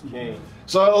sense? Okay.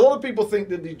 So a lot of people think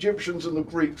that the Egyptians and the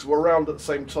Greeks were around at the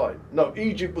same time. No,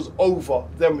 Egypt was over,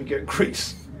 then we get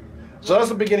Greece. So that's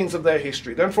the beginnings of their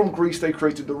history. Then from Greece they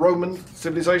created the Roman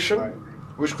civilization,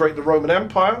 which created the Roman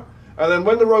Empire. And then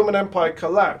when the Roman Empire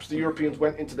collapsed, the Europeans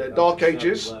went into their Dark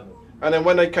Ages. And then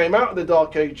when they came out of the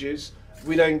Dark Ages,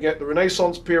 we then get the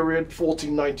Renaissance period,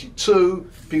 1492,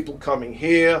 people coming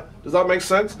here. Does that make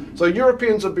sense? So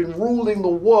Europeans have been ruling the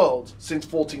world since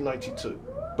 1492.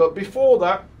 But before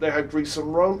that, they had Greece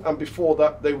and Rome, and before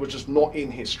that, they were just not in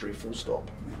history, full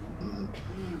stop.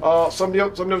 Somebody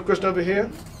else have a question over here?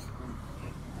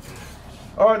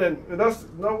 All right then, if that's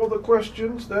no other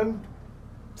questions, then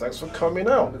thanks for coming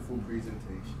out. Wonderful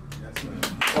presentation. Yes, sir.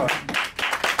 All right.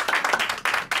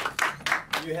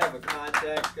 Do you have a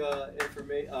contact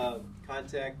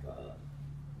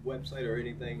website or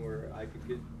anything where I could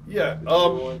get? Yeah.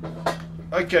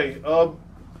 Okay.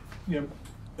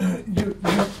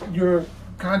 Your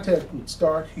contact would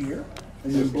start here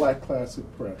and then Black Classic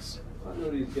Press. I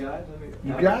know these guys.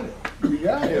 You got it. You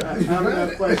got it. I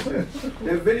have a question.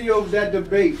 The video of that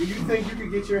debate, do you think you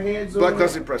could get your hands on Black it?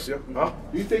 Classic Press, yeah. Huh?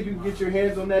 Do you think you can get your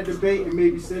hands on that debate and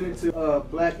maybe send it to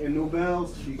Black and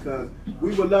Nobels? Because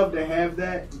we would love to have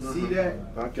that, see that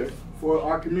Okay. for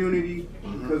our community,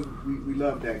 because we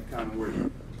love that kind of work.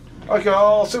 Okay,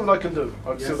 I'll see what I can do.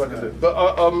 I'll see what I can do. But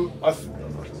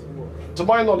to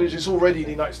my knowledge, it's already in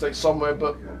the United States somewhere,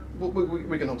 but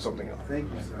we can hook something up. Thank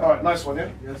you, sir. All right, nice one, yeah?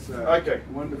 Yes, sir. Okay.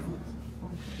 Wonderful.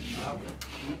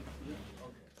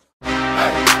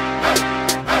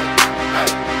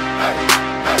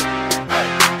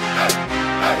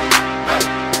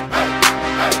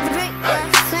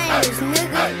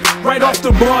 Right off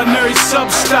the Barnary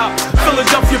sub-stop,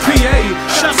 Philadelphia, PA.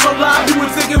 Shot so loud you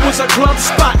would think it was a club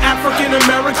spot. African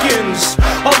Americans,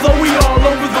 although we all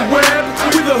over the web,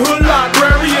 we the hood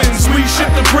librarians. We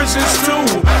ship to prisons too.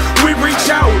 We reach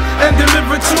out and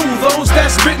deliver to those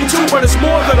that's bitten too, but it's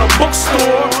more than a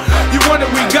bookstore. You want it,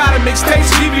 we got it.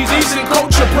 Mixtapes, DVDs, and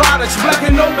culture products. Black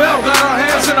and Nobel got our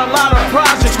hands in a lot of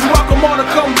projects. We welcome all to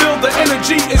come build. The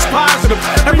energy is positive.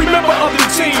 Every member of the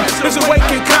team is awake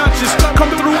and conscious. Come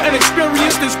through and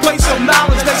experience this place of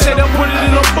knowledge. They say they'll put it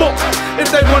in a book if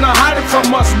they wanna hide it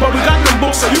from us, but we got them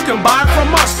books so you can buy it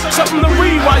from us. Something to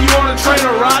read while you on a train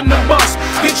or riding a bus.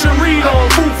 Get your read on,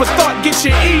 food for thought, get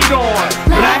your eat on.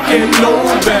 Black and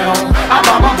Nobel, I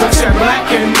buy my books at Black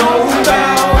and Nobel.